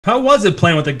How was it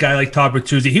playing with a guy like Todd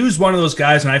Bertuzzi? He was one of those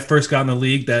guys when I first got in the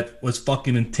league that was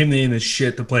fucking intimidating as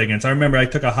shit to play against. I remember I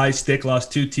took a high stick,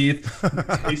 lost two teeth,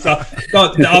 face off,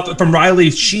 from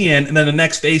Riley Sheehan, and then the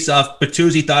next face off,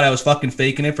 Bertuzzi thought I was fucking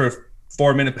faking it for a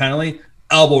 4-minute penalty.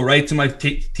 Elbow right to my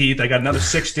teeth. I got another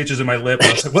 6 stitches in my lip.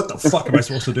 I was like, what the fuck am I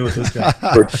supposed to do with this guy?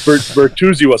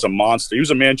 Bertuzzi was a monster. He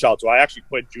was a man-child, too. I actually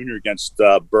played junior against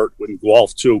Bert in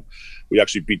golf, too. We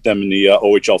actually beat them in the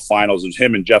OHL finals. It was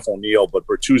him and Jeff O'Neill, but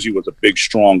Bertuzzi was a big,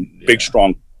 strong,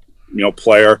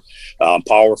 player,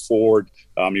 power forward.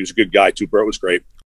 He was a good guy, too. Bert was great.